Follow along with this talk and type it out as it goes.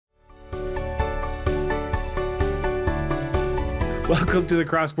Welcome to the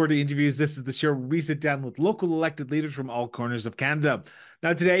Cross Border Interviews. This is the show where we sit down with local elected leaders from all corners of Canada.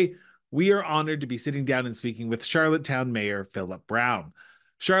 Now, today, we are honored to be sitting down and speaking with Charlottetown Mayor Philip Brown.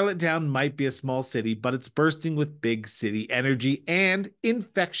 Charlottetown might be a small city, but it's bursting with big city energy and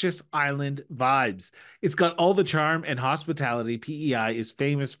infectious island vibes. It's got all the charm and hospitality PEI is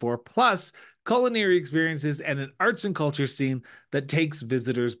famous for, plus culinary experiences and an arts and culture scene that takes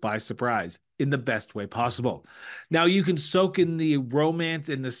visitors by surprise in the best way possible. Now, you can soak in the romance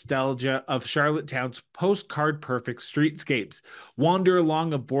and nostalgia of Charlottetown's postcard perfect streetscapes, wander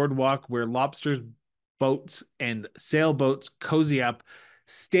along a boardwalk where lobsters, boats, and sailboats cozy up,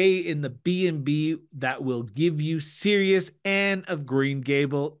 stay in the B&B that will give you serious Anne of Green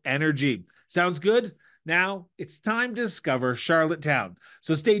Gable energy. Sounds good? Now it's time to discover Charlottetown.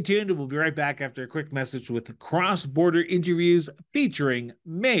 So stay tuned and we'll be right back after a quick message with Cross Border Interviews featuring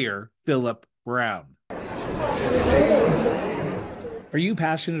Mayor Philip Brown. Are you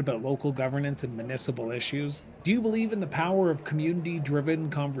passionate about local governance and municipal issues? Do you believe in the power of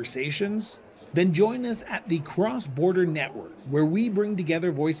community-driven conversations? Then join us at the Cross Border Network, where we bring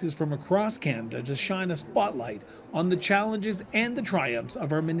together voices from across Canada to shine a spotlight on the challenges and the triumphs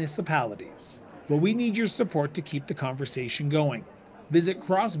of our municipalities. But we need your support to keep the conversation going. Visit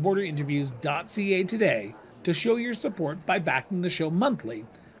crossborderinterviews.ca today to show your support by backing the show monthly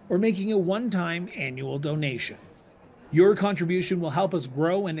or making a one-time annual donation. Your contribution will help us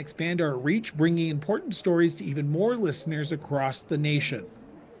grow and expand our reach, bringing important stories to even more listeners across the nation.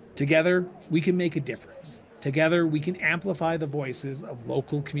 Together, we can make a difference. Together, we can amplify the voices of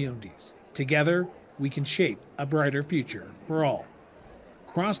local communities. Together, we can shape a brighter future for all.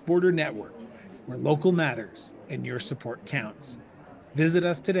 Cross Border Network, where local matters and your support counts. Visit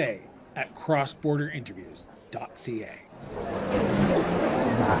us today at crossborderinterviews.ca.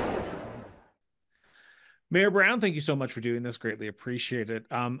 Mayor Brown, thank you so much for doing this. Greatly appreciate it.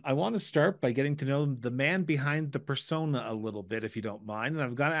 I want to start by getting to know the man behind the persona a little bit, if you don't mind. And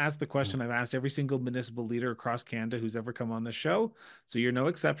I've got to ask the question I've asked every single municipal leader across Canada who's ever come on the show, so you're no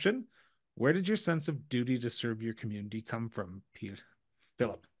exception. Where did your sense of duty to serve your community come from,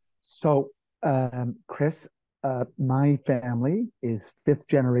 Philip? So, Chris, my family is fifth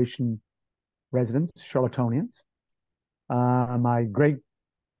generation residents, Charlottonians. My great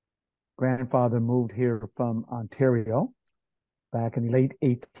grandfather moved here from Ontario back in the late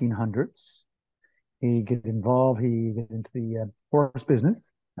 1800s. He got involved, he got into the horse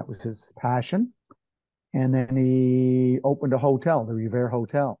business. That was his passion. And then he opened a hotel, the Revere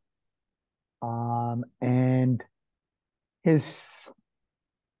Hotel. And his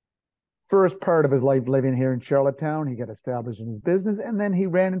first part of his life living here in Charlottetown, he got established in his business, and then he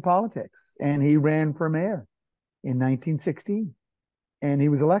ran in politics. And he ran for mayor in 1916, and he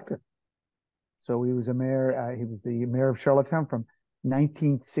was elected. So he was a mayor. He was the mayor of Charlottetown from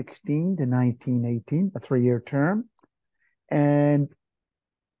 1916 to 1918, a 3-year term. And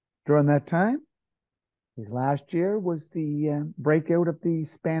during that time, his last year was the breakout of the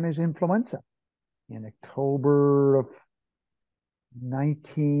Spanish influenza. In October of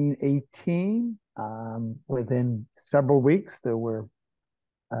 1918, within several weeks, there were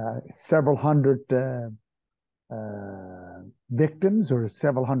several hundred victims or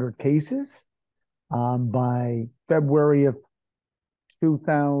several hundred cases. By February of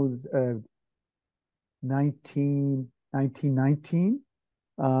 1919,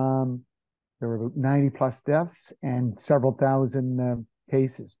 there were about 90 plus deaths and several thousand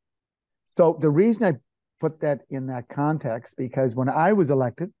cases. So the reason I put that in that context, because when I was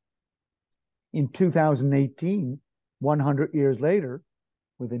elected in 2018, 100 years later,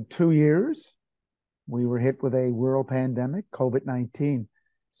 within 2 years, we were hit with a world pandemic, COVID-19.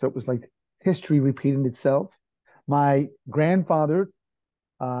 So it was like history repeating itself. My grandfather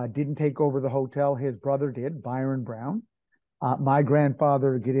didn't take over the hotel. His brother did, Byron Brown. My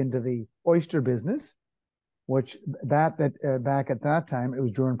grandfather get into the oyster business, which back at that time, it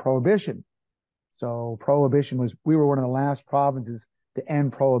was during Prohibition. So Prohibition was, we were one of the last provinces to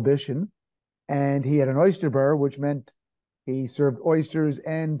end Prohibition. And he had an oyster bar, which meant he served oysters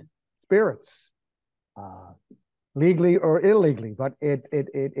and spirits. Legally or illegally, but it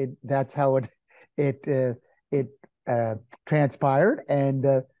that's how it transpired.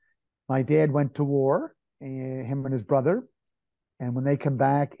 And my dad went to war, him and his brother, and when they come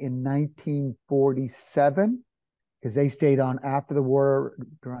back in 1947, because they stayed on after the war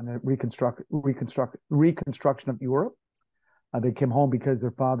during the reconstruction of Europe, they came home because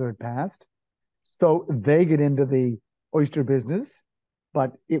their father had passed. So they get into the oyster business.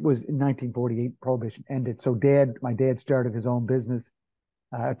 But it was in 1948, Prohibition ended. So my dad started his own business,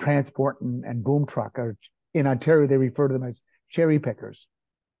 transport and boom truck. In Ontario, they refer to them as cherry pickers.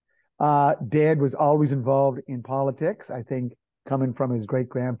 Dad was always involved in politics, I think coming from his great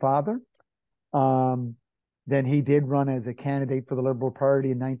grandfather. Um, then he did run as a candidate for the Liberal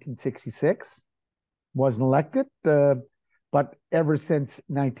Party in 1966, wasn't elected. But ever since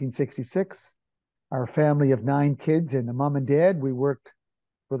 1966, our family of 9 kids and a mom and dad, we worked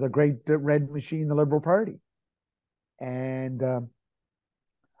for the great red machine, the Liberal Party. And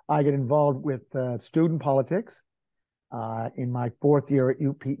I get involved with student politics in my 4th year at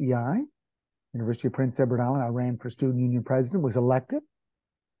UPEI, University of Prince Edward Island. I ran for student union president, was elected,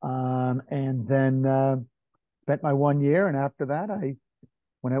 and then spent my 1 year. And after that, I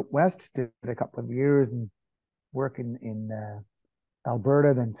went out west, did a couple of years and working in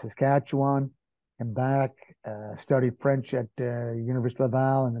Alberta, then Saskatchewan, and back, studied French at University of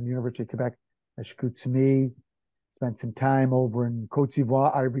Laval and then University of Quebec at Chicoutimi. Spent some time over in Côte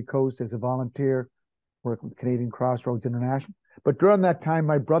d'Ivoire, Ivory Coast as a volunteer, working with Canadian Crossroads International. But during that time,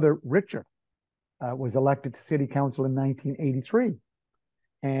 my brother Richard was elected to city council in 1983.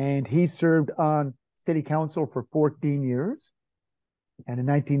 And he served on city council for 14 years. And in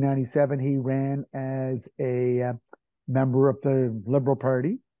 1997, he ran as a member of the Liberal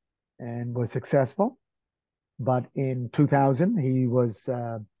Party and was successful. But in 2000, he was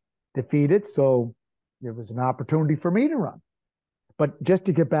defeated. So there was an opportunity for me to run. But just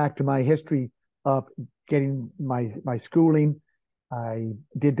to get back to my history of getting my schooling, I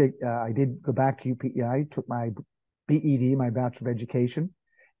did go back to UPEI, took my BED, my Bachelor of Education,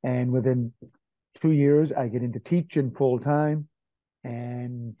 and within 2 years, I get into teaching full time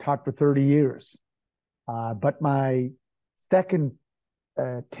and taught for 30 years. But my second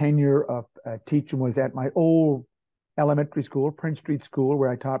tenure of teaching was at my old elementary school, Prince Street School,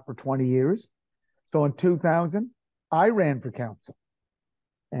 where I taught for 20 years. So in 2000, I ran for council.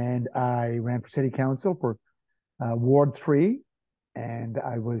 And I ran for city council for Ward 3, and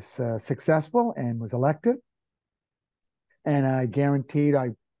I was successful and was elected. And I guaranteed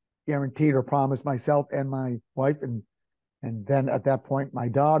or promised myself and my wife, and then at that point, my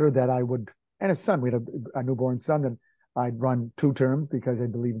daughter, that I would, and a son, we had a newborn son, that I'd run 2 terms because I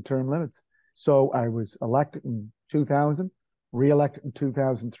believe in term limits. So I was elected in 2000, re-elected in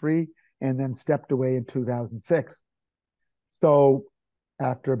 2003, and then stepped away in 2006. So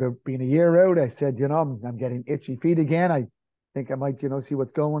after about being a year out, I said, I'm getting itchy feet again. I think I might, see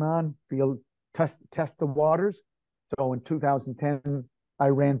what's going on, test the waters. So in 2010, I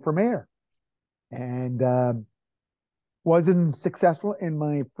ran for mayor, and wasn't successful in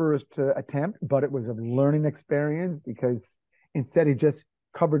my first attempt, but it was a learning experience because instead of just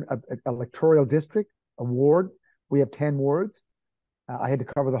covered an electoral district, a ward, we have 10 wards. I had to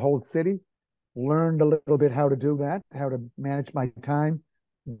cover the whole city, learned a little bit how to do that, how to manage my time,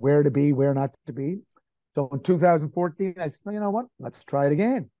 where to be, where not to be. So in 2014, I said, well, you know what? Let's try it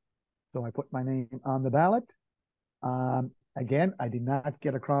again. So I put my name on the ballot. Again, I did not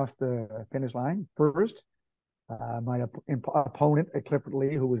get across the finish line first. My opponent, Clifford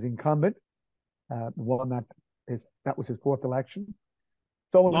Lee, who was incumbent, won that was his 4th election.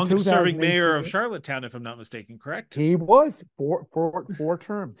 So longest serving mayor of Charlottetown, if I'm not mistaken, correct? He was four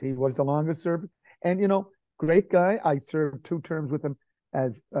terms. He was the longest serving, and great guy. I served 2 terms with him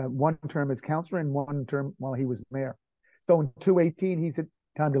as 1 term as councillor and 1 term while he was mayor. So in 2018, he said,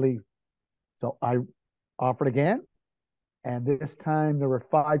 time to leave. So I offered again. And this time there were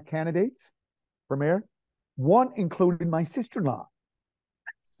 5 candidates for mayor, 1 including my sister-in-law.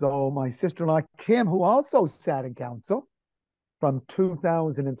 So my sister-in-law, Kim, who also sat in council from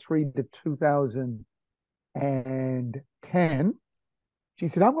 2003 to 2010, she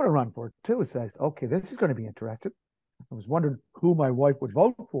said, I'm going to run for it too. So I said, okay, this is going to be interesting. I was wondering who my wife would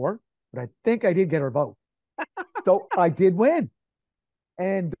vote for, but I think I did get her vote. So I did win.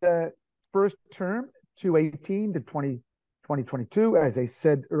 And first term, 2018 to 2022, as I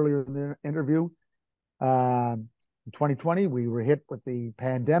said earlier in the interview, in 2020, we were hit with the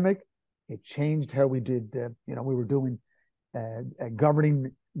pandemic. It changed how we did, we were doing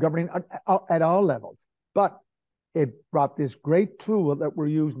governing at all levels. But it brought this great tool that we're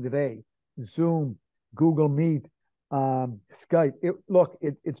using today, Zoom, Google Meet, Skype.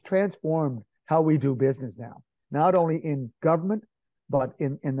 It's transformed how we do business now, not only in government, but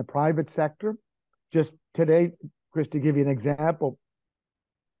in the private sector. Just today, Chris, to give you an example,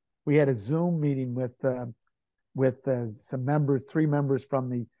 we had a Zoom meeting with some members, 3 members from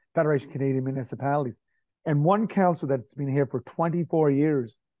the Federation of Canadian Municipalities, and one councillor that's been here for 24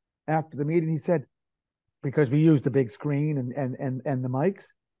 years. After the meeting, he said, because we used the big screen and the mics,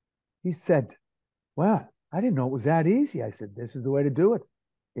 he said, "Wow, I didn't know it was that easy." I said, "This is the way to do it.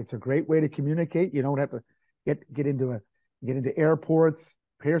 It's a great way to communicate. You don't have to get into get into airports,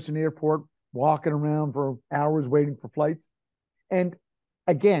 Pearson Airport, walking around for hours waiting for flights. And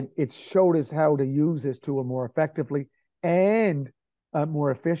again, it showed us how to use this tool more effectively and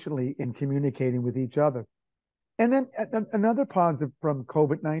more efficiently in communicating with each other. And then another positive from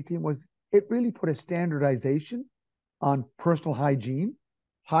COVID-19 was it really put a standardization on personal hygiene,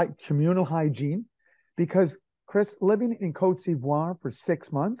 communal hygiene, because Chris, living in Cote d'Ivoire for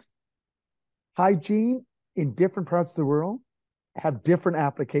 6 months, hygiene in different parts of the world have different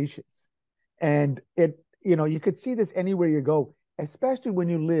applications. And you could see this anywhere you go, especially when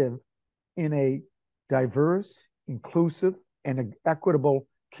you live in a diverse, inclusive, and equitable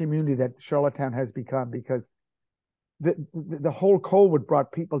community that Charlottetown has become, because the whole COVID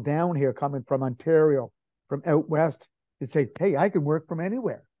brought people down here coming from Ontario, from out west, to say, hey, I can work from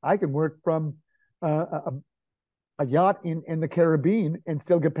anywhere. I can work from a yacht in the Caribbean and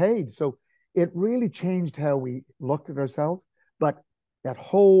still get paid. So it really changed how we looked at ourselves. But that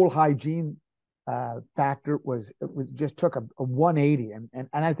whole hygiene factor just took a 180, and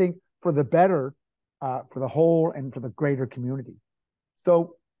I think for the better, for the whole and for the greater community.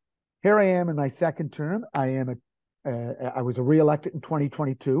 So here I am in my second term. I was reelected in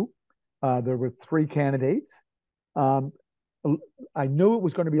 2022. There were 3 candidates. I knew it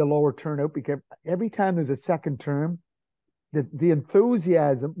was going to be a lower turnout because every time there's a second term, the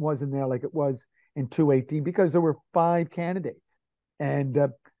enthusiasm wasn't there like it was in 2018, because there were 5 candidates and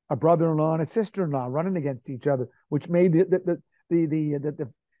a brother-in-law and a sister-in-law running against each other, which made the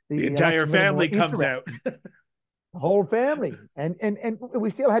entire family comes out. The whole family, and we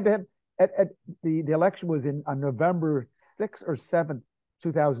still had to have at the election was on November 6th or 7th,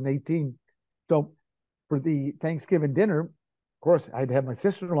 2018. So for the Thanksgiving dinner, of course, I had to have my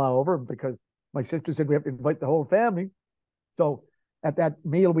sister-in-law over because my sister said we have to invite the whole family. So at that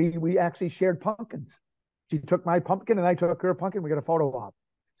meal, we actually shared pumpkins. She took my pumpkin and I took her pumpkin. We got a photo op.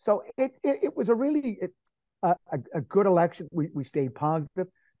 So it was a good election. We stayed positive.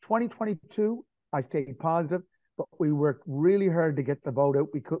 2022, I stayed positive, but we worked really hard to get the vote out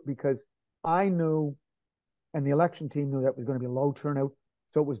because I knew, and the election team knew, that was going to be a low turnout.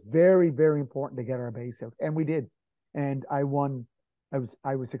 So it was very, very important to get our base out, and we did. And I won.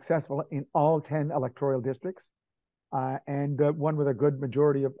 I was successful in all 10 electoral districts, and won with a good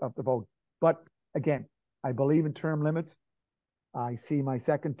majority of the vote. But again, I believe in term limits. I see my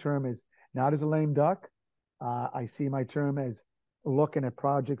second term as not as a lame duck. I see my term as looking at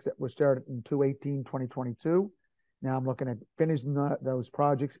projects that were started in 2022. Now I'm looking at finishing those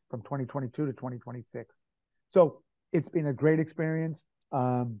projects from 2022 to 2026. So it's been a great experience.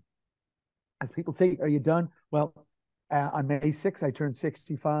 As people say, are you done? Well, on May 6th, I turned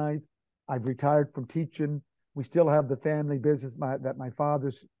 65. I've retired from teaching. We still have the family business that my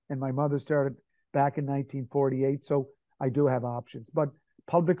father's and my mother started back in 1948. So I do have options. But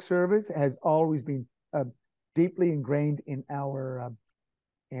public service has always been deeply ingrained in our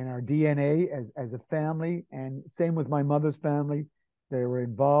DNA as a family, and same with my mother's family. They were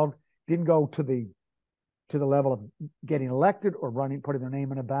involved. Didn't go to the level of getting elected or putting their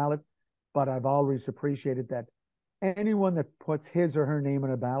name on a ballot, but I've always appreciated that anyone that puts his or her name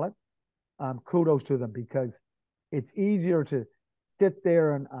on a ballot, kudos to them, because it's easier to sit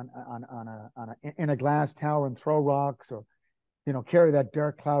there in a glass tower and throw rocks, or carry that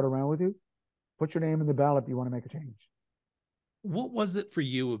dark cloud around with you. Put your name in the ballot if you want to make a change. What was it for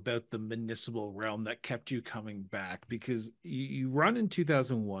you about the municipal realm that kept you coming back? Because you run in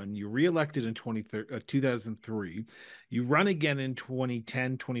 2001, you reelected in 2003, you run again in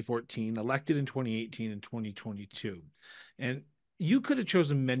 2010, 2014, elected in 2018 and 2022. And you could have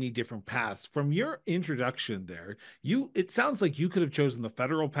chosen many different paths. From your introduction there, it sounds like you could have chosen the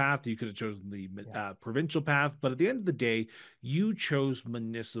federal path, you could have chosen the provincial path, but at the end of the day, you chose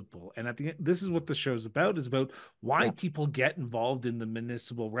municipal. And at the end, this is what the show's about, is about why people get involved in the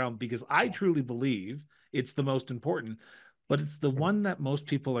municipal realm, because I truly believe it's the most important, but it's the one that most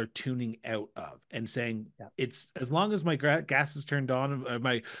people are tuning out of and saying, it's as long as my gas is turned on,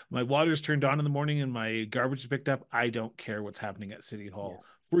 my water's turned on in the morning and my garbage is picked up, I don't care what's happening at City Hall.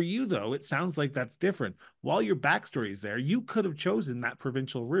 For you, though, it sounds like that's different. While your backstory is there, you could have chosen that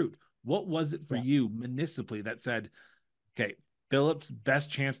provincial route. What was it for you municipally that said, okay, Philip's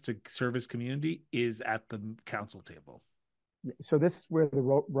best chance to serve his community is at the council table? So this is where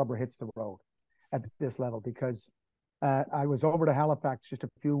the rubber hits the road at this level, because I was over to Halifax just a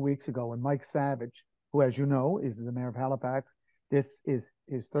few weeks ago, and Mike Savage, who, as you know, is the mayor of Halifax, this is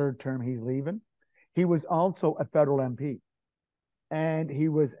his third term he's leaving. He was also a federal MP, and he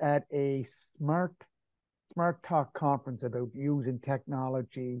was at a smart talk conference about using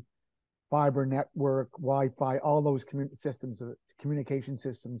technology fiber network, Wi-Fi, all those communication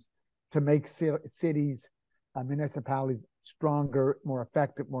systems to make cities, municipalities stronger, more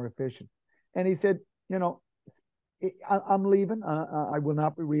effective, more efficient. And he said, I'm leaving. I will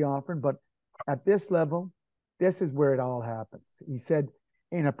not be reoffering, but at this level, this is where it all happens. He said,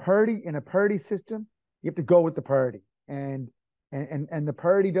 in a party system, you have to go with the party, and the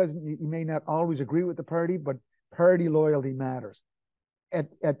party doesn't. You may not always agree with the party, but party loyalty matters. At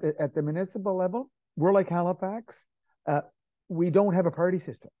the municipal level, we're like Halifax. We don't have a party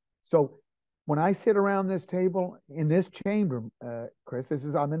system. So when I sit around this table in this chamber, Chris,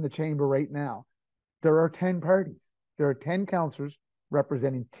 I'm in the chamber right now. There are 10 parties. There are 10 councillors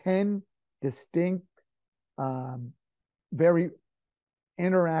representing 10 distinct, very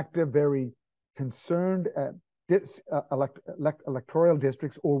interactive, very concerned electoral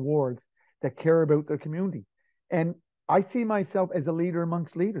districts or wards that care about their community. And I see myself as a leader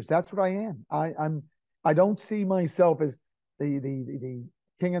amongst leaders. That's what I am. I don't see myself as the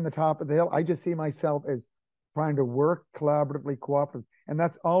king on the top of the hill. I just see myself as trying to work collaboratively, cooperatively. And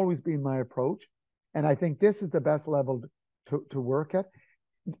that's always been my approach. And I think this is the best level to work at.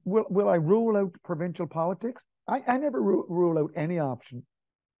 Will I rule out provincial politics? I never rule out any option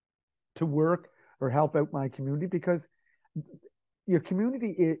to work or help out my community, because your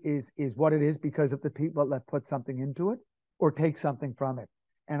community is what it is because of the people that put something into it or take something from it.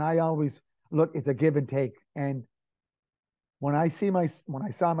 And I always look, it's a give and take. And when I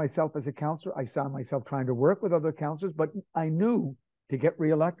saw myself as a councillor, I saw myself trying to work with other councillors, but I knew to get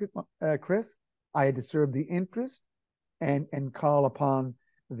reelected, Chris, I had to serve the interest and call upon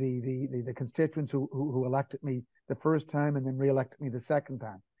the constituents who elected me the first time and then reelected me the second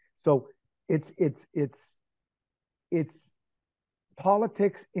time. So it's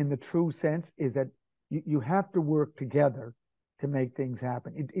politics in the true sense is that you have to work together to make things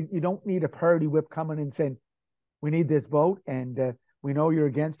happen. You don't need a party whip coming and saying, we need this vote, and we know you're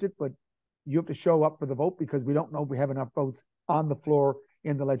against it, but you have to show up for the vote because we don't know if we have enough votes on the floor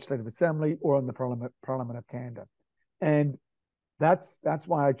in the Legislative Assembly or in the Parliament of Canada. And that's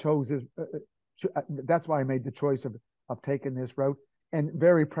why I chose this. That's why I made the choice of taking this route, and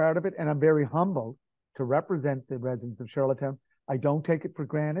very proud of it. And I'm very humbled to represent the residents of Charlottetown. I don't take it for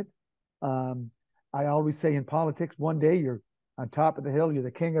granted. I always say in politics, one day you're on top of the hill, you're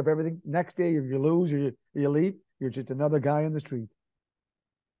the king of everything. Next day, you lose or you leave, you're just another guy in the street.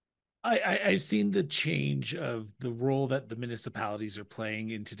 I've seen the change of the role that the municipalities are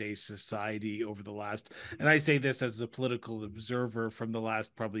playing in today's society over the last, and I say this as a political observer from the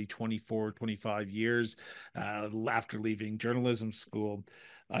last probably 24, 25 years, after leaving journalism school.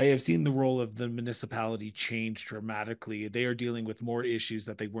 I have seen the role of the municipality change dramatically. They are dealing with more issues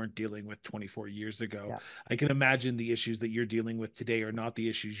that they weren't dealing with 24 years ago. Yeah. I can imagine the issues that you're dealing with today are not the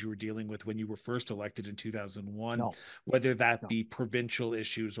issues you were dealing with when you were first elected in 2001, No, whether that no. be provincial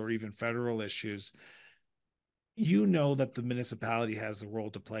issues or even federal issues. You know that the municipality has a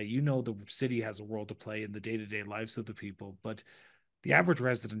role to play. You know the city has a role to play in the day-to-day lives of the people, but the average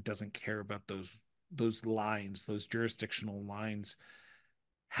resident doesn't care about those lines, those jurisdictional lines.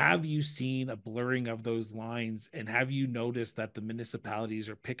 Have you seen a blurring of those lines, and have you noticed that the municipalities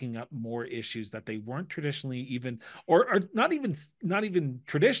are picking up more issues that they weren't traditionally even, or are not even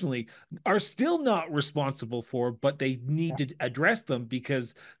traditionally, are still not responsible for, but they need Yeah, to address them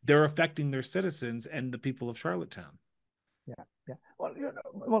because they're affecting their citizens and the people of Charlottetown? yeah, yeah.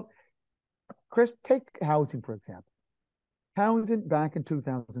 Well, Chris, take housing for example. Housing back in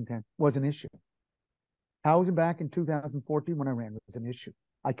 2010 was an issue. Housing back in 2014 when I ran was an issue.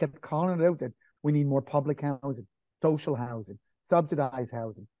 I kept calling it out that we need more public housing, social housing, subsidized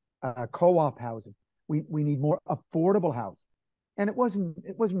housing, co-op housing. We need more affordable housing, and it wasn't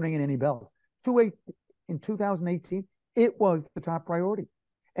ringing any bells. In 2018, it was the top priority,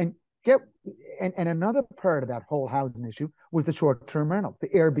 and get and another part of that whole housing issue was the short-term rentals, the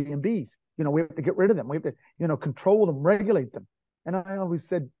Airbnbs. We have to get rid of them. We have to control them, regulate them. And I always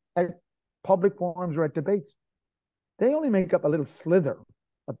said at public forums or at debates, they only make up a little slither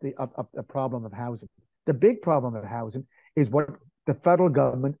of the problem of housing. The big problem of housing is what the federal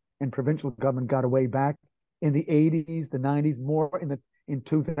government and provincial government got away back in the 80s, the 90s, more in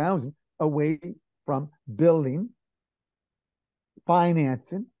 2000, away from building,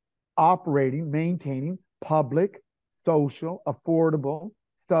 financing, operating, maintaining public, social, affordable,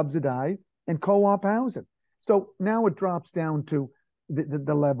 subsidized, and co-op housing. So now it drops down to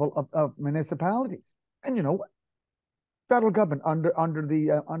the level of municipalities. And federal government under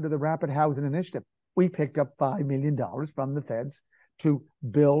the Rapid Housing Initiative, we picked up $5 million from the feds to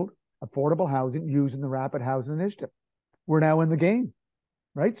build affordable housing using the Rapid Housing Initiative. We're now in the game.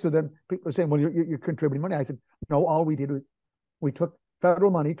 right? So then people are saying, well, you're contributing money. I said, no, all we did was we took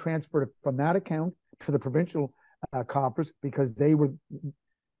federal money, transferred it from that account to the provincial coffers because they were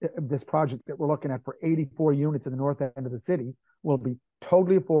this project that we're looking at for 84 units in the north end of the city will be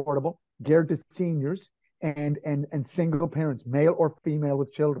totally affordable, geared to seniors and single parents, male or female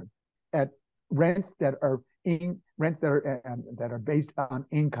with children, at rents that are that are based on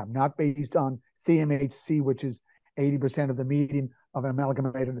income, not based on CMHC, which is 80% of the median of an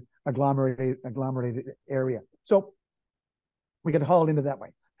agglomerated area. So we get hauled into that way.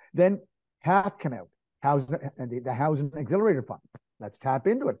 Then half come out, the Housing Accelerator Fund. Let's tap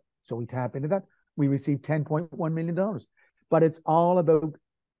into it. So we tap into that. We received $10.1 million. But it's all about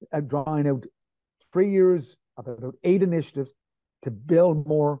drawing out 3 years of about 8 initiatives to build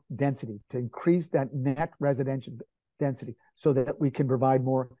more density, to increase that net residential density so that we can provide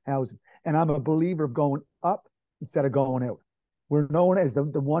more housing. And I'm a believer of going up instead of going out. We're known as the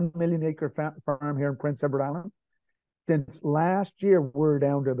 1 million acre farm here in Prince Edward Island. Since last year, we're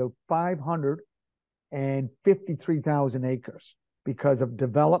down to about 553,000 acres because of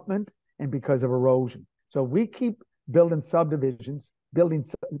development and because of erosion. So we keep building subdivisions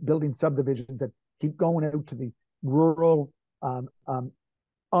that keep going out to the rural,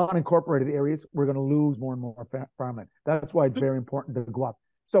 unincorporated areas. We're going to lose more and more farmland. That's why it's very important to go up.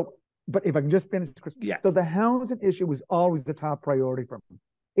 So, but if I can just finish, Chris. Yeah. So the housing issue was always the top priority for me.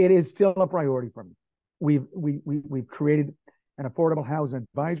 It is still a priority for me. We've created an affordable housing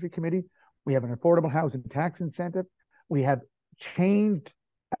advisory committee. We have an affordable housing tax incentive. We have changed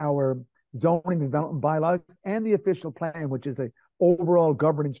our zoning and development bylaws and the official plan, which is a overall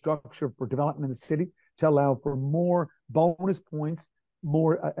governing structure for development in the city, to allow for more bonus points,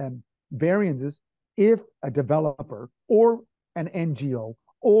 more variances if a developer or an NGO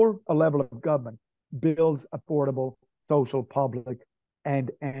or a level of government builds affordable social, public,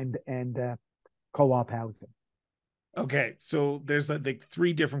 and co-op housing. Okay, so there's like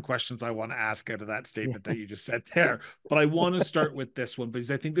 3 different questions I want to ask out of that statement that you just said there, but I want to start with this one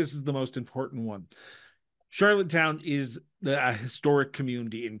because I think this is the most important one. Charlottetown is a historic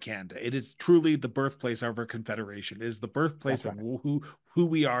community in Canada. It is truly the birthplace of our confederation. It is the birthplace of who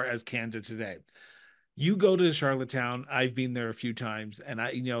we are as Canada today. You go to Charlottetown, I've been there a few times, and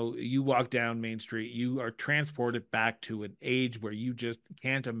you walk down Main Street, you are transported back to an age where you just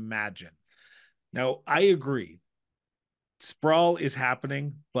can't imagine. Now, I agree. Sprawl is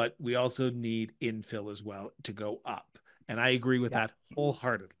happening, but we also need infill as well to go up. And I agree with that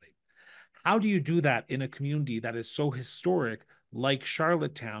wholeheartedly. How do you do that in a community that is so historic like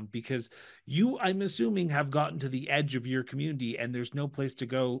Charlottetown? Because you, I'm assuming, have gotten to the edge of your community and there's no place to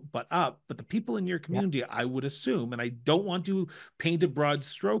go but up. But the people in your community, I would assume, and I don't want to paint a broad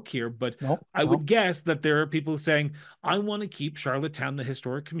stroke here, but I would guess that there are people saying, I want to keep Charlottetown the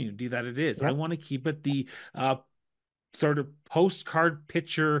historic community that it is. I want to keep it the sort of postcard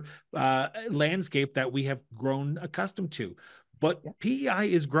picture landscape that we have grown accustomed to. But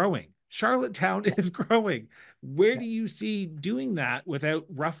PEI is growing. Charlottetown is growing. Where do you see doing that without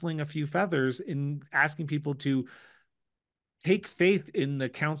ruffling a few feathers in asking people to take faith in the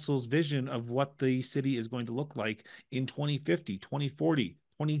council's vision of what the city is going to look like in 2050, 2040,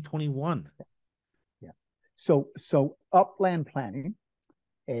 2021? Yeah. So Upland Planning,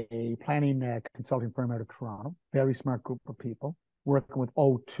 a planning consulting firm out of Toronto, very smart group of people working with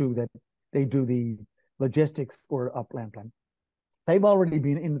O2 that they do the logistics for Upland Planning. They've already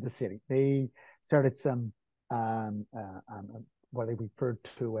been into the city. They started some what they referred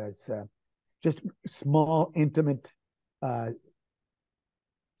to as just small, intimate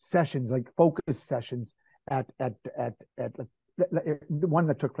sessions, like focus sessions at the one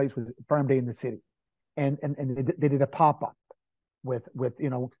that took place was Farm Day in the city, and they did a pop up with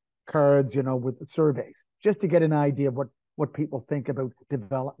cards, with surveys, just to get an idea of what people think about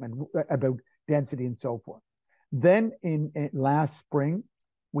development, about density, and so forth. Then in last spring,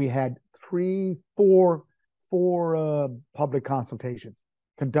 we had four public consultations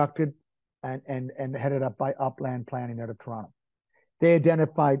conducted and headed up by Upland Planning out of Toronto. They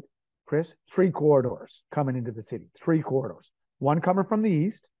identified, Chris, 3 corridors coming into the city, 3 corridors. One coming from the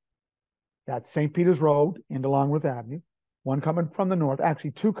east, that's St. Peter's Road into Longworth Avenue. One coming from the north,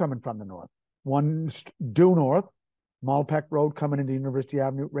 actually 2 coming from the north. One due north, Malpeque Road coming into University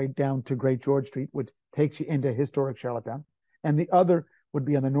Avenue, right down to Great George Street, which takes you into historic Charlottetown. And the other would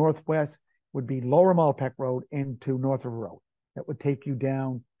be on the northwest, would be Lower Malpeque Road into North River Road. That would take you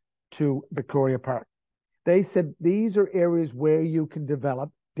down to Victoria Park. They said these are areas where you can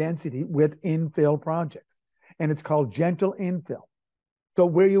develop density with infill projects. And it's called gentle infill. So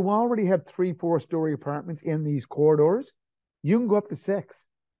where you already have 3-4 story apartments in these corridors, You can go up to 6.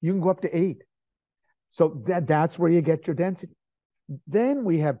 You can go up to 8. So that's where you get your density. Then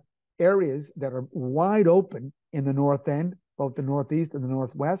we have areas that are wide open in the north end, both the northeast and the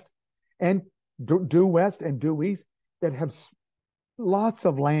northwest, and due west and due east, that have lots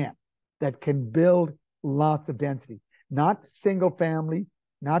of land that can build lots of density. Not single family,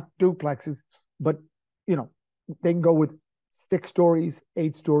 not duplexes, but they can go with 6 stories,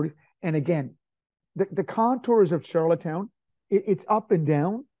 8 stories. And again, the contours of Charlottetown, it's up and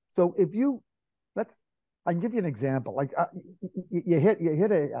down. So if you I can give you an example. Like you hit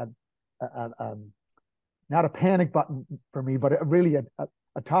a not a panic button for me, but really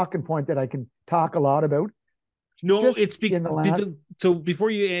a talking point that I can talk a lot about. No, Just it's in the last. so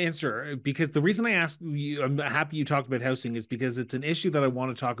before you answer, because the reason I asked you, I'm happy you talked about housing, is because it's an issue that I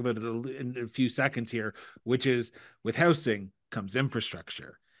want to talk about in a few seconds here, which is with housing comes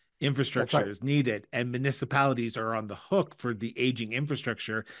infrastructure. That's Infrastructure right. is needed, and municipalities are on the hook for the aging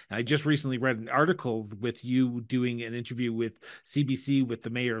infrastructure. And I just recently read an article with you doing an interview with CBC with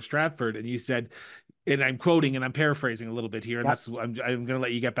the mayor of Stratford, and you said, and I'm quoting and I'm paraphrasing a little bit here, and Yeah. I'm going to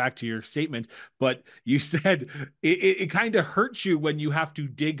let you get back to your statement. But you said it kind of hurts you when you have to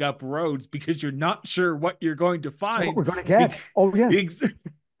dig up roads because you're not sure what you're going to What find. we're going to get. Oh yeah. Ex-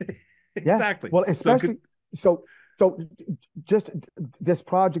 Yeah. exactly. Well, So good. especially so just this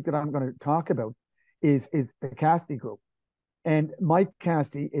project that I'm going to talk about is the Cassidy Group. And Mike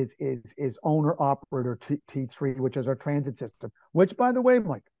Cassidy is owner operator T3, which is our transit system, which, by the way,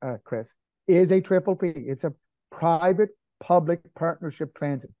 Chris, is a triple P. It's a private public partnership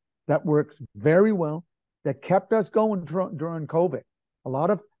transit that works very well, that kept us going during COVID. A lot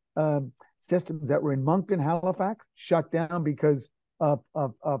of systems that were in Moncton, Halifax shut down because of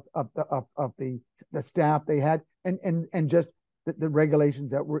the staff they had, and just the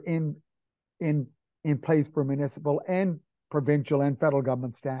regulations that were in place for municipal and provincial and federal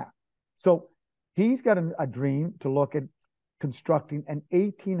government staff. So he's got a dream to look at constructing an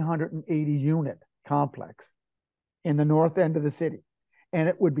 1,880 unit complex in the north end of the city. And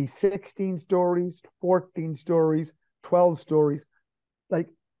it would be 16 stories, 14 stories, 12 stories.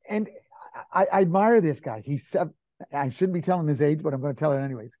 And I admire this guy. I shouldn't be telling his age, but I'm going to tell it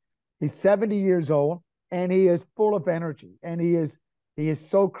anyways. He's 70 years old and he is full of energy and he is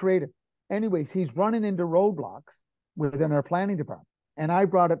so creative. Anyways, he's running into roadblocks within our planning department. And I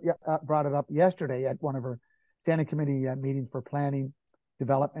brought it up yesterday at one of our standing committee meetings for planning,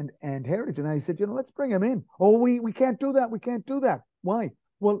 development, and heritage. And I said, let's bring him in. Oh, we can't do that. We can't do that. Why?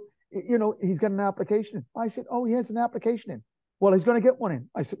 Well, he's got an application in. I said, oh, he has an application in. Well, he's going to get one in.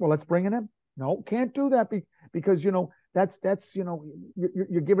 I said, well, let's bring it in. No, can't do that because that's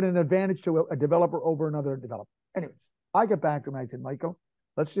you're giving an advantage to a developer over another developer. Anyways, I got back to him and I said, Michael,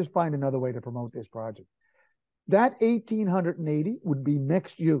 let's just find another way to promote this project. That 1,880 would be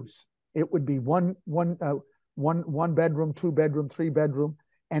mixed use. It would be one bedroom, 2 bedroom, 3 bedroom,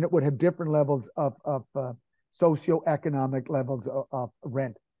 and it would have different levels of socioeconomic levels of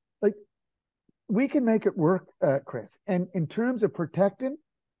rent. Like, we can make it work, Chris. And in terms of protecting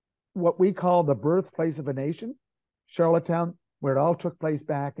what we call the birthplace of a nation, Charlottetown, where it all took place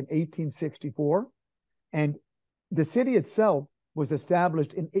back in 1864, and the city itself was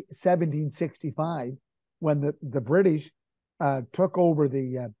established in 1765 when the British took over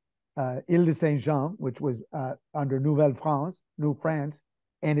the Ile de Saint Jean, which was under New France,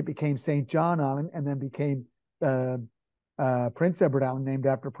 and it became St. John Island, and then became Prince Edward Island, named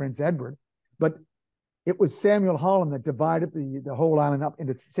after Prince Edward. But it was Samuel Holland that divided the whole island up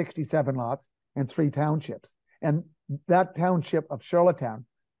into 67 lots and 3 townships. And that township of Charlottetown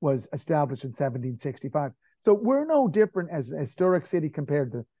was established in 1765. So we're no different as a historic city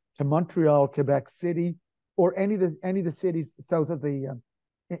compared to Montreal, Quebec City, or any of the cities south of the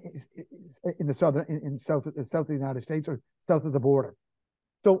south of the United States or south of the border.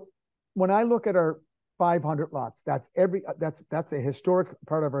 So when I look at our 500 lots, that's a historic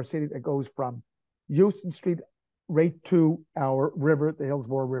part of our city that goes from Houston Street right to our river, the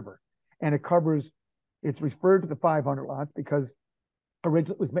Hillsborough River, and it's referred to the 500 lots because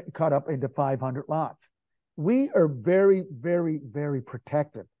originally it was cut up into 500 lots. We are very, very, very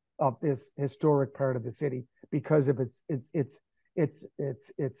protective of this historic part of the city because of its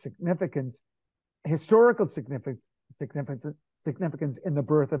significance, historical significance in the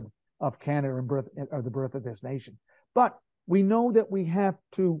birth of Canada and the birth of this nation. But we know that we have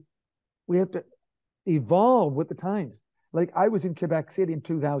to evolve with the times. Like, I was in Quebec City in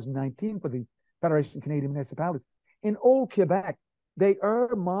 2019 for the Federation of Canadian Municipalities. In old Quebec, they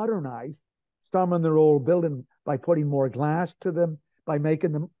are modernized, some in their old building, by putting more glass to them, by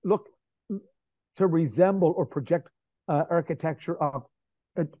making them look to resemble or project architecture of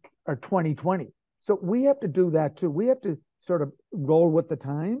 2020. So we have to do that too. We have to sort of roll with the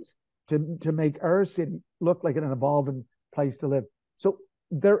times to make our city look like an evolving place to live. So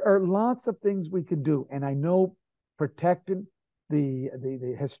there are lots of things we can do, and I know protecting the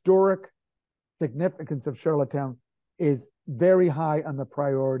historic significance of Charlottetown is very high on the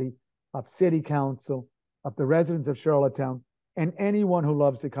priority of City Council, of the residents of Charlottetown, and anyone who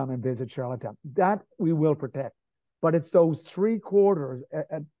loves to come and visit Charlottetown. That we will protect. But it's those 3/4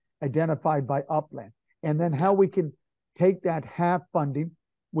 identified by Upland, and then how we can take that half funding,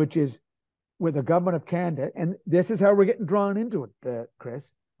 which is with the government of Canada, and this is how we're getting drawn into it,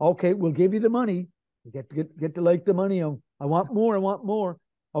 Chris. Okay, we'll give you the money. You get to like the money. I want more. I want more.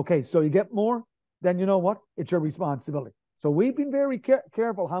 Okay, so you get more, then you know what? It's your responsibility. So we've been very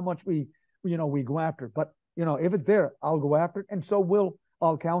careful how much we go after. But if it's there, I'll go after it, and so will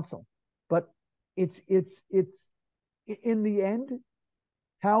all council. But it's in the end,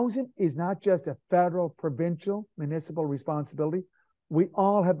 housing is not just a federal, provincial, municipal responsibility. We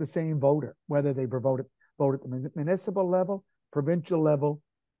all have the same voter, whether they vote at the municipal level, provincial level,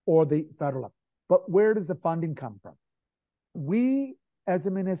 or the federal level. But where does the funding come from? We, as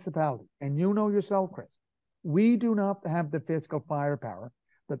a municipality, and you know yourself, Chris, we do not have the fiscal firepower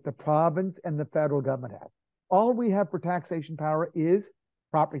that the province and the federal government have. All we have for taxation power is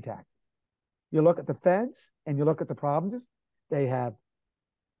property tax. You look at the feds and you look at the provinces, they have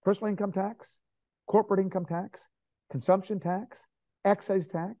personal income tax, corporate income tax, consumption tax, excise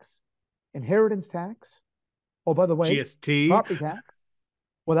tax, inheritance tax. Oh, by the way, GST, property tax.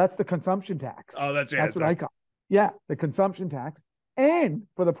 Well, that's the consumption tax. Oh, that's what I call it. Yeah, the consumption tax. And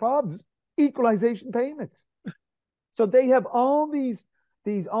for the provinces, equalization payments. So they have all these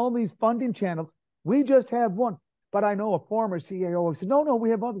funding channels. We just have one. But I know a former CAO who said, no, we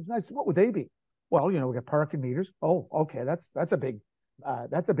have others. And I said, what would they be? Well, we got parking meters. Oh, okay, that's a big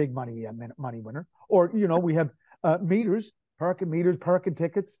money winner. Or we have meters, parking meters, parking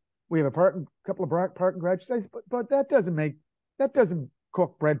tickets. We have a couple of parking garages. But that doesn't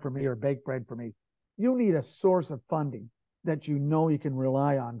cook bread for me or bake bread for me. You need a source of funding that you can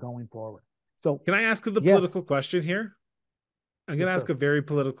rely on going forward. So can I ask the political question here? I'm going to ask a very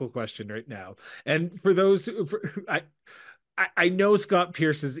political question right now. And for those, I know Scott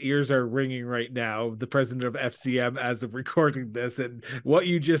Pierce's ears are ringing right now, the president of FCM, as of recording this. And what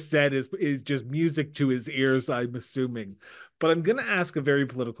you just said is just music to his ears, I'm assuming. But I'm going to ask a very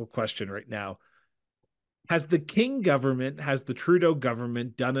political question right now. Has the King government, has the Trudeau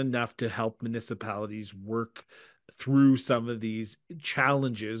government done enough to help municipalities work through some of these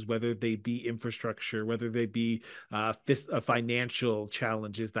challenges, whether they be infrastructure, whether they be financial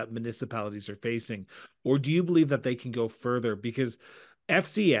challenges that municipalities are facing? Or do you believe that they can go further? Because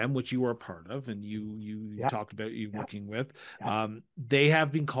FCM, which you are a part of and you talked about working with, they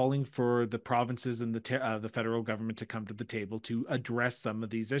have been calling for the provinces and the federal government to come to the table to address some of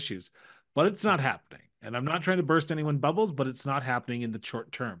these issues. But it's not happening. And I'm not trying to burst anyone's bubbles, but it's not happening in the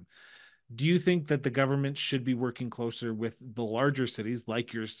short term. Do you think that the government should be working closer with the larger cities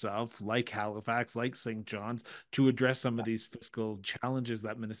like yourself, like Halifax, like St. John's, to address some of these fiscal challenges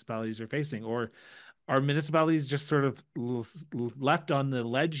that municipalities are facing? Or are municipalities just sort of left on the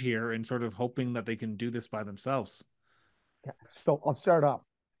ledge here and sort of hoping that they can do this by themselves? Yeah. So I'll start off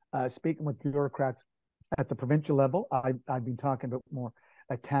speaking with bureaucrats at the provincial level. I've been talking about more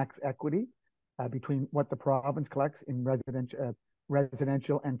tax equity between what the province collects in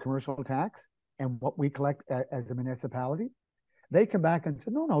residential and commercial tax and what we collect as a municipality. They come back and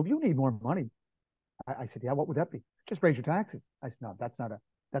said, no, you need more money. I said, yeah, what would that be? Just raise your taxes. I said, no, that's not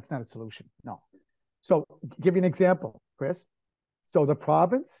a solution. No. So give you an example, Chris. So the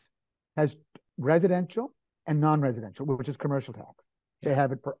province has residential and non-residential, which is commercial tax. They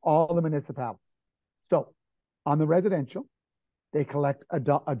have it for all the municipalities. So on the residential, they collect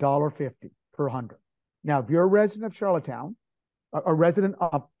 $1.50 per 100. Now, if you're a resident of Charlottetown, a resident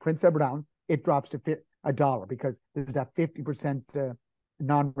of Prince Edward Island, it drops to $1 because there's that 50%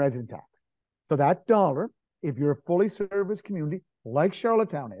 non-resident tax. So that dollar, if you're a fully serviced community like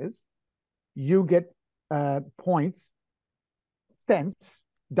Charlottetown is, you get points, cents,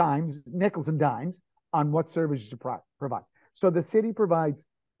 dimes, nickels and dimes on what services you provide. So the city provides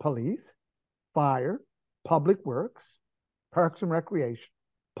police, fire, public works, parks and recreation,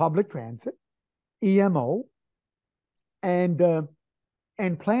 public transit, EMO, and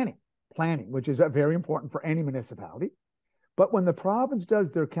planning, which is very important for any municipality. But when the province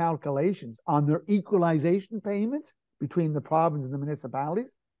does their calculations on their equalization payments between the province and the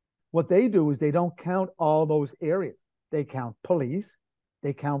municipalities, what they do is they don't count all those areas. They count police,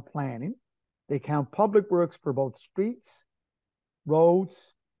 they count planning, They count public works for both streets,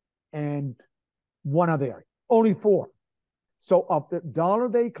 roads, and one other area. Only four. So of the dollar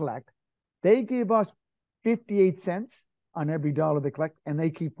they collect, they give us 58 cents on every dollar they collect, and they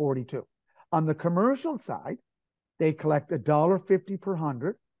keep 42. On the commercial side, they collect $1.50 per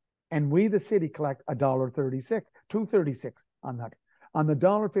hundred, and we, the city, collect $1.36, $2.36 on that. On the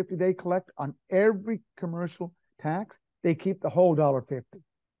 $1.50 they collect on every commercial tax, they keep the whole $1.50.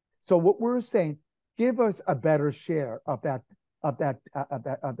 So what we're saying, give us a better share of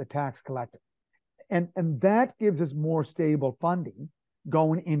the tax collector. And that gives us more stable funding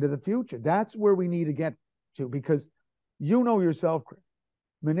going into the future. That's where we need to get to, because you know yourself, Chris,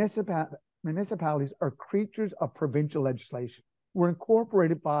 municipalities are creatures of provincial legislation. We're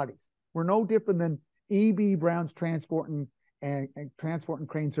incorporated bodies. We're no different than E.B. Brown's Transport and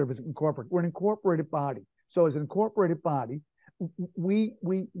Crane Service Incorporated. We're an incorporated body. So as an incorporated body, we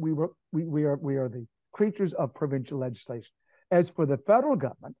are the creatures of provincial legislation. As for the federal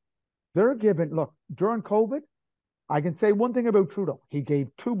government, they're given, look, during COVID, I can say one thing about Trudeau. He gave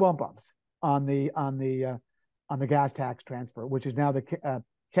 2 bump ups on the gas tax transfer, which is now the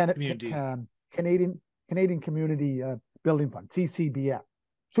Canadian Community Building Fund, CCBF.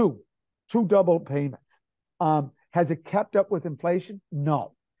 Two double payments. Has it kept up with inflation?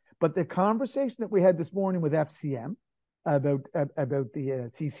 No. But the conversation that we had this morning with FCM about the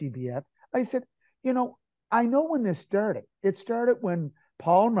CCBF, I said, I know when this started. It started when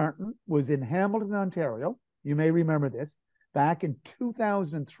Paul Martin was in Hamilton, Ontario. You may remember this. Back in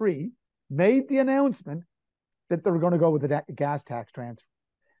 2003, made the announcement that they were going to go with the gas tax transfer.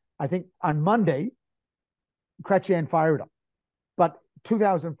 I think on Monday, Chrétien fired him. But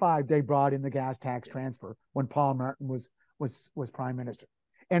 2005, they brought in the gas tax transfer when Paul Martin was prime minister.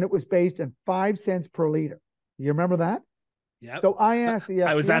 And it was based on 5 cents per liter. You remember that? Yeah. So I asked the FCM.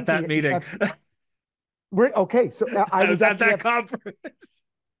 I was at that meeting. Okay, so I was at that conference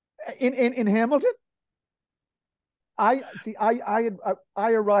in Hamilton. I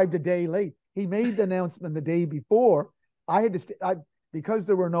arrived a day late. He made the announcement the day before. I had to stay because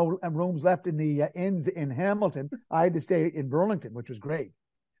there were no rooms left in the inns in Hamilton. I had to stay in Burlington, which was great.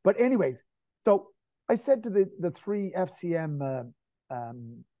 But anyways, so I said to the 3 FCM,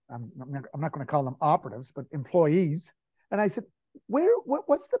 I'm not going to call them operatives, but employees, and I said,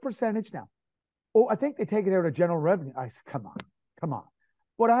 what's the percentage now? Oh, I think they take it out of general revenue. I said, come on.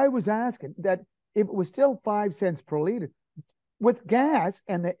 What I was asking, that if it was still 5 cents per liter, with gas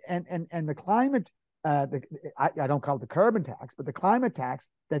and the climate, I don't call it the carbon tax, but the climate tax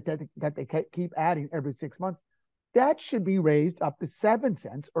that they keep adding every 6 months, that should be raised up to 7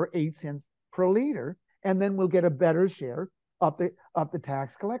 cents or 8 cents per liter, and then we'll get a better share of the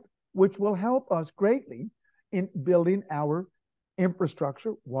tax collect, which will help us greatly in building our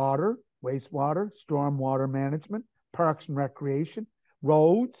infrastructure, water, wastewater, stormwater management, parks and recreation,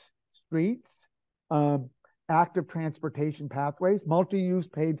 roads, streets, active transportation pathways, multi-use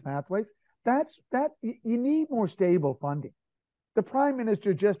paved pathways. You need more stable funding. The Prime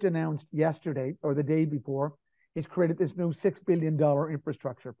Minister just announced yesterday or the day before, he's created this new $6 billion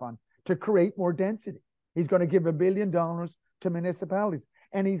infrastructure fund to create more density. He's going to give $1 billion to municipalities.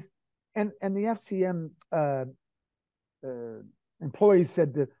 And the FCM employees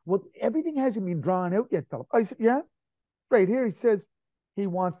said, well, everything hasn't been drawn out yet, Philip. I said, yeah, right here. He says he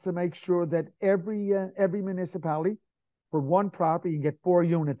wants to make sure that every municipality for one property, you get 4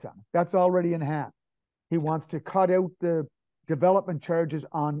 units on it. That's already in half. He wants to cut out the development charges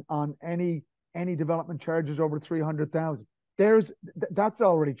on any development charges over 300,000. That's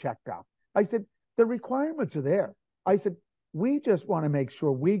already checked off. I said, the requirements are there. I said, we just want to make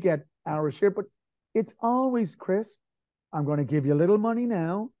sure we get our share, but it's always, Chris, I'm going to give you a little money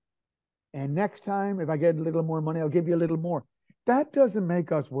now, and next time, if I get a little more money, I'll give you a little more. That doesn't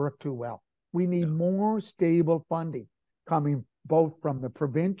make us work too well. We need more stable funding coming both from the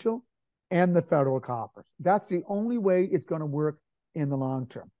provincial and the federal coffers. That's the only way it's going to work in the long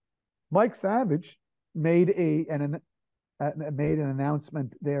term. Mike Savage made an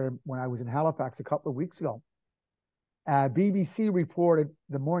announcement there when I was in Halifax a couple of weeks ago. BBC reported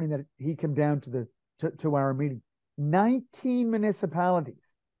the morning that he came down to our meeting. 19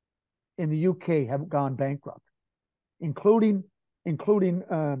 municipalities in the UK have gone bankrupt, including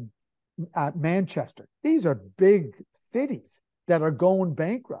Manchester. These are big cities that are going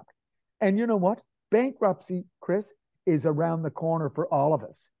bankrupt. And you know what? Bankruptcy, Chris, is around the corner for all of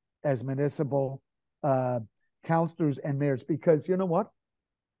us as municipal councillors and mayors, because you know what?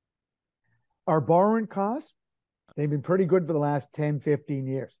 Our borrowing costs, they've been pretty good for the last 10, 15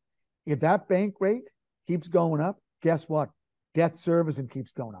 years. If that bank rate keeps going up, guess what? Debt servicing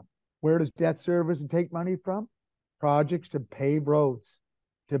keeps going up. Where does debt service take money from? Projects to pave roads,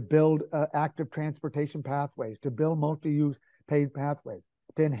 to build active transportation pathways, to build multi-use paved pathways,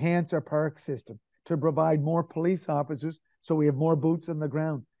 to enhance our park system, to provide more police officers so we have more boots on the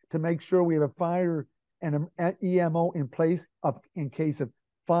ground, to make sure we have a fire and an EMO in place in case of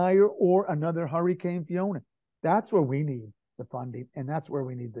fire or another Hurricane Fiona. That's where we need the funding, and that's where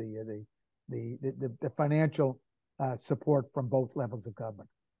we need the financial support from both levels of government.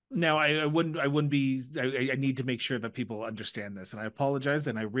 Now, I wouldn't be, I need to make sure that people understand this, and I apologize.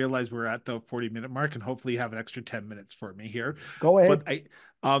 And I realize we're at the 40-minute mark, and hopefully you have an extra 10 minutes for me here. Go ahead. But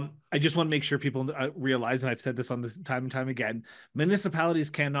I just want to make sure people realize, and I've said this on this time and time again, municipalities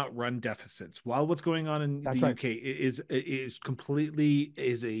cannot run deficits. While what's going on in That's the right. UK is completely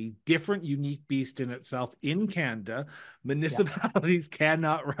is a different, unique beast in itself. In Canada, municipalities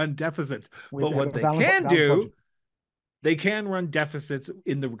cannot run deficits, We but have what a they balanced can do, budget. they can run deficits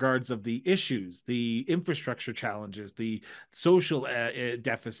in the regards of the issues, the infrastructure challenges, the social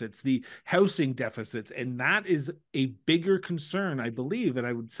deficits, the housing deficits. And that is a bigger concern, I believe, and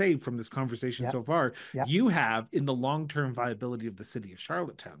I would say from this conversation Yeah, so far, yeah, you have in the long-term viability of the city of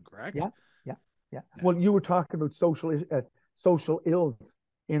Charlottetown, correct? yeah, yeah, yeah. Yeah. Well, you were talking about social ills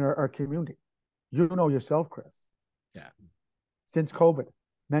in our community. You know yourself, Chris. Yeah. Since COVID,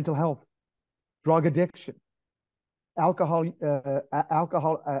 mental health, drug addiction, alcohol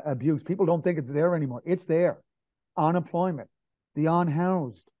abuse. People don't think it's there anymore. It's there. Unemployment, the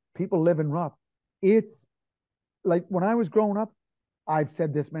unhoused, people living rough. It's like when I was growing up, I've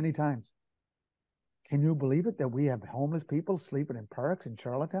said this many times. Can you believe it that we have homeless people sleeping in parks in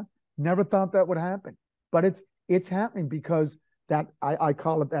Charlottetown? Never thought that would happen, but it's happening because I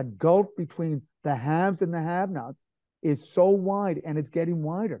call it that gulf between the haves and the have-nots is so wide, and it's getting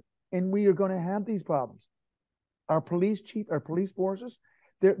wider, and we are going to have these problems. Our police chief, our police forces,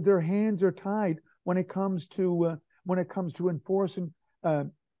 their hands are tied when it comes to enforcing the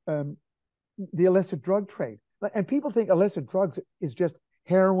illicit drug trade. And people think illicit drugs is just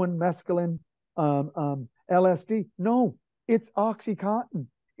heroin, mescaline, LSD. No, it's OxyContin.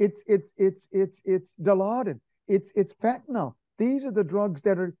 It's Dilaudid. It's fentanyl. These are the drugs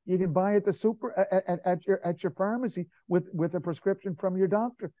that you can buy at the at your pharmacy with a prescription from your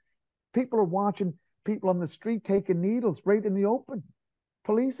doctor. People are watching people on the street taking needles right in the open.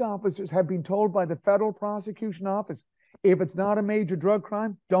 Police officers have been told by the federal prosecution office, if it's not a major drug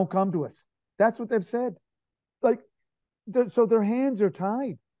crime, don't come to us. That's what they've said. Like, so their hands are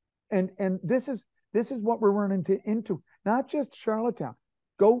tied, and this is what we're running into. Not just Charlottetown.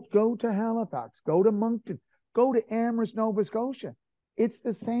 Go to Halifax. Go to Moncton. Go to Amherst, Nova Scotia. It's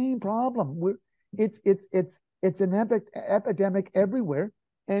the same problem. It's an epidemic everywhere,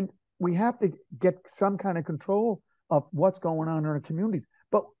 and we have to get some kind of control of what's going on in our communities.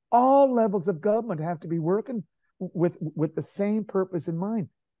 But all levels of government have to be working with the same purpose in mind.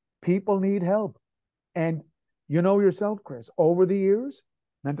 People need help. And you know yourself, Chris, over the years,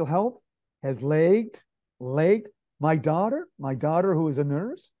 mental health has lagged. My daughter, who is a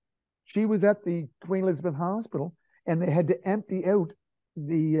nurse, she was at the Queen Elizabeth Hospital, and they had to empty out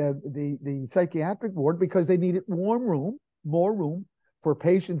the psychiatric ward because they needed more room for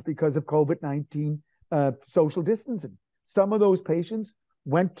patients because of COVID-19 social distancing. Some of those patients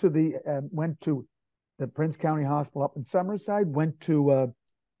went to the Prince County Hospital up in Summerside, went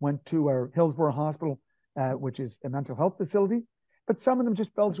to our Hillsborough Hospital, which is a mental health facility, but some of them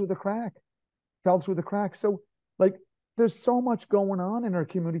just fell through the cracks. So, like, there's so much going on in our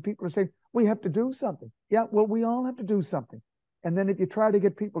community. People are saying, we have to do something. Yeah, well, we all have to do something. And then if you try to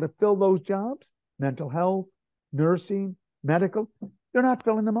get people to fill those jobs, mental health, nursing, medical, they're not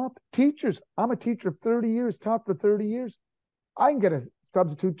filling them up. Teachers, I'm a teacher of 30 years, taught for 30 years. I can get a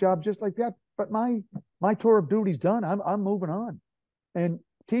substitute job just like that, but my tour of duty's done. I'm moving on. And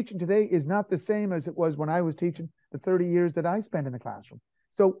teaching today is not the same as it was when I was teaching the 30 years that I spent in the classroom.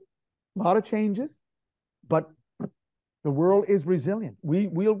 So a lot of changes, but the world is resilient.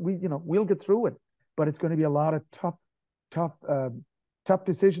 We'll get through it, but it's going to be a lot of tough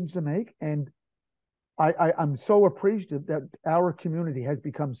decisions to make. And I'm so appreciative that our community has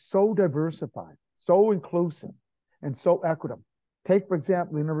become so diversified, so inclusive, and so equitable. Take, for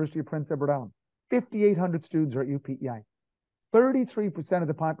example, the University of Prince Edward Island. 5,800 students are at UPEI. 33% of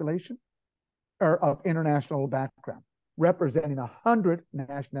the population are of international background, representing 100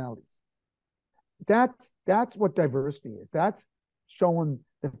 nationalities. That's what diversity is. That's showing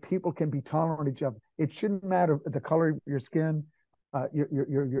that people can be tolerant of each other. It shouldn't matter the color of your skin, your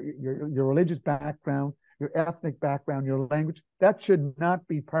religious background, your ethnic background, your language. That should not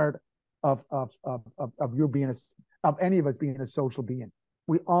be part of you being of any of us being a social being.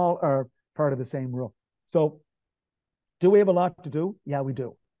 We all are part of the same rule. So do we have a lot to do? Yeah, we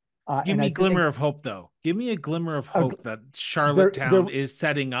do. Give And me I a glimmer think of hope, though. Give me a glimmer of uh, hope that there, Charlottetown is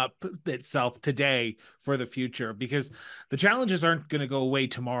setting up itself today for the future, because the challenges aren't going to go away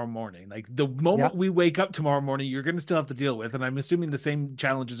tomorrow morning. Like the yeah, moment we wake up tomorrow morning, you're going to still have to deal with. And I'm assuming the same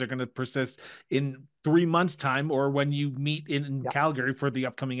challenges are going to persist in 3 months' time or when you meet in yeah, Calgary for the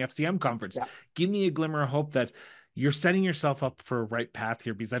upcoming FCM conference. yeah. Give me a glimmer of hope that you're setting yourself up for a right path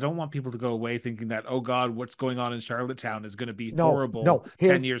here, because I don't want people to go away thinking that, oh God, what's going on in Charlottetown is going to be No, horrible no.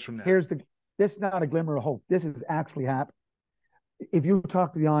 10 years from now. Here's the. This is not a glimmer of hope. This is actually happening. If you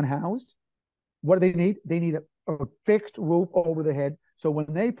talk to the on house, what do they need? They need a fixed roof over their head. So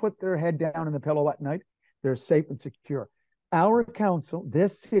when they put their head down in the pillow at night, they're safe and secure. Our council,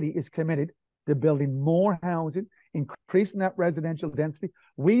 this city, is committed to building more housing, increasing that residential density.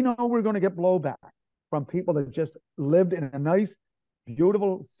 We know we're going to get blowback from people that just lived in a nice,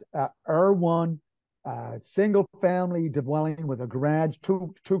 beautiful R1 single family dwelling with a garage,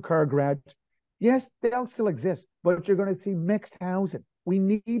 two-car garage. Yes, they'll still exist, but you're going to see mixed housing. We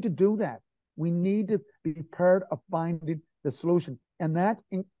need to do that. We need to be part of finding the solution, and that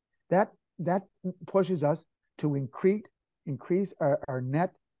that pushes us to increase our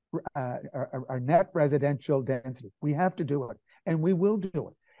net our net residential density. We have to do it, and we will do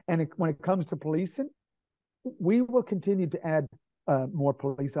it. And when it comes to policing, we will continue to add more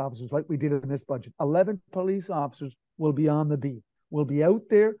police officers like we did in this budget. 11 police officers will be on the beat. Will be out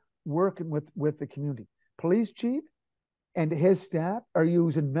there working with the community. Police chief and his staff are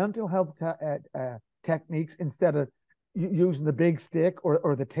using mental health techniques instead of using the big stick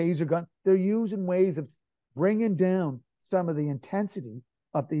or the taser gun. They're using ways of bringing down some of the intensity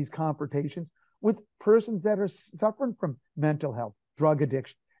of these confrontations with persons that are suffering from mental health, drug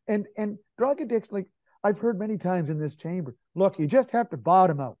addiction, and drug addiction. Like I've heard many times in this chamber, look, you just have to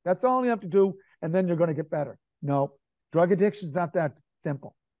bottom out. That's all you have to do, and then you're going to get better. No, drug addiction is not that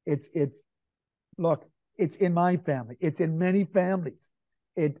simple. It's look, it's in my family. It's in many families.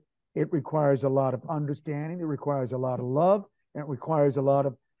 It it requires a lot of understanding. It requires a lot of love, and it requires a lot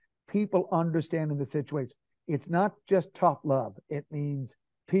of people understanding the situation. It's not just tough love. It means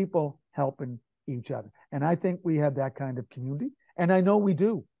people helping each other. And I think we have that kind of community. And I know we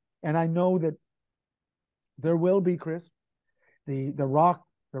do. And I know that there will be, Chris, the rock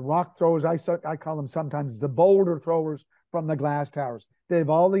throwers. I call them sometimes the boulder throwers from the glass towers. They have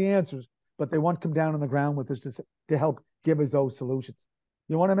all the answers, but they won't come down on the ground with us to help give us those solutions.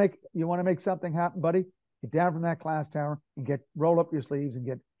 You want to make something happen, buddy? Get down from that glass tower and roll up your sleeves and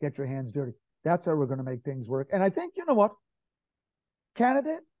get your hands dirty. That's how we're going to make things work. And I think, you know what,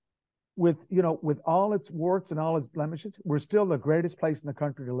 Canada, with all its warts and all its blemishes, we're still the greatest place in the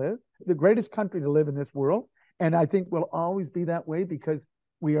country to live, the greatest country to live in this world. And I think we'll always be that way because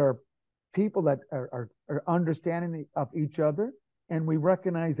we are people that are understanding of each other. And we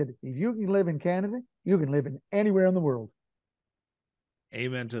recognize that if you can live in Canada, you can live in anywhere in the world.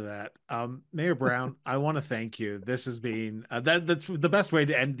 Amen to that. Mayor Brown, I want to thank you. This has been that's the best way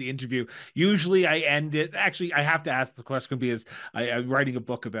to end the interview. Usually I end it. Actually, I have to ask the question because I'm writing a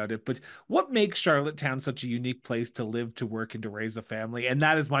book about it. But what makes Charlottetown such a unique place to live, to work, and to raise a family? And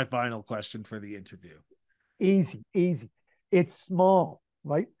that is my final question for the interview. Easy, easy. It's small,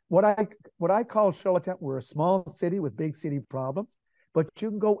 right? What I call Charlottetown, we're a small city with big city problems, but you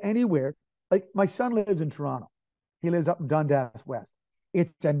can go anywhere. Like my son lives in Toronto. He lives up in Dundas West.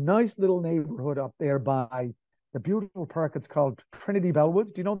 It's a nice little neighborhood up there by the beautiful park. It's called Trinity Bellwoods.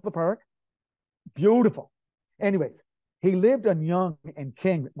 Do you know the park? Beautiful. Anyways, he lived on Yonge and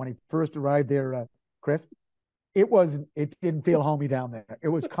King when he first arrived there, Chris. It didn't feel homey down there. It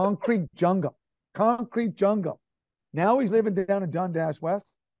was concrete jungle. Now he's living down in Dundas West.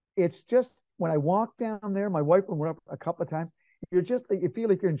 It's just when I walk down there, my wife, when we're up a couple of times, you feel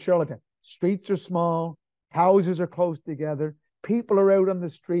like you're in Charlottetown. Streets are small, houses are close together, people are out on the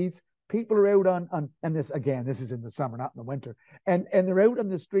streets, people are out and this is in the summer, not in the winter. And they're out on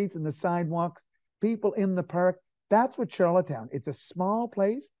the streets and the sidewalks, people in the park. That's what Charlottetown. It's a small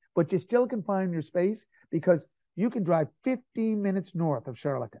place, but you still can find your space because you can drive 15 minutes north of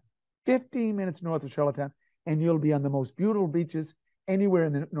Charlottetown. 15 minutes north of Charlottetown, and you'll be on the most beautiful beaches anywhere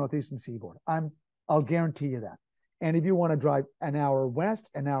in the northeastern seaboard. I'll guarantee you that. And if you want to drive an hour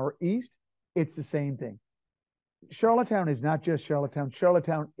west, an hour east, it's the same thing. Charlottetown is not just Charlottetown.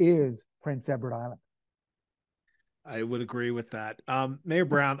 Charlottetown is Prince Edward Island. I would agree with that. Mayor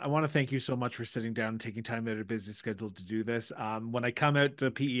Brown, I want to thank you so much for sitting down and taking time out of your busy schedule to do this. When I come out to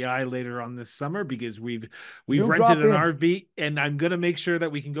PEI later on this summer, because we've You rented drop an in. RV, and I'm gonna make sure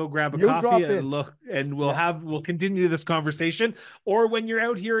that we can go grab a You coffee drop and in. look, and Yeah. we'll continue this conversation. Or when you're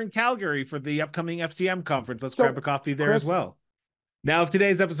out here in Calgary for the upcoming FCM conference, let's grab a So, coffee there as Chris, well. Now, if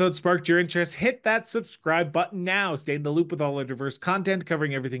today's episode sparked your interest, hit that subscribe button now. Stay in the loop with all our diverse content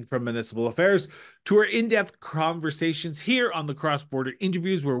covering everything from municipal affairs to our in-depth conversations here on the Cross Border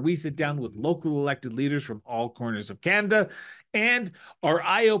Interviews, where we sit down with local elected leaders from all corners of Canada, and our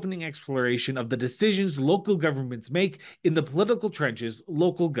eye-opening exploration of the decisions local governments make in the political trenches,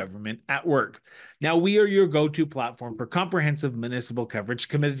 local government at work. Now, we are your go-to platform for comprehensive municipal coverage,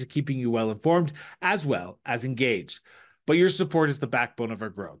 committed to keeping you well informed as well as engaged. But your support is the backbone of our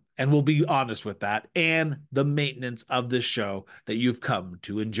growth, and we'll be honest with that, and the maintenance of this show that you've come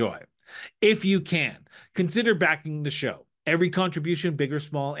to enjoy. If you can, consider backing the show. Every contribution, big or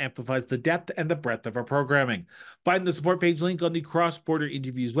small, amplifies the depth and the breadth of our programming. Find the support page link on the Cross Border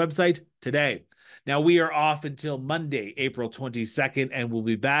Interviews website today. Now, we are off until Monday, April 22nd, and we'll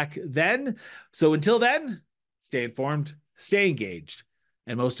be back then. So until then, stay informed, stay engaged,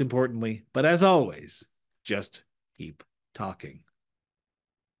 and most importantly, but as always, just keep talking.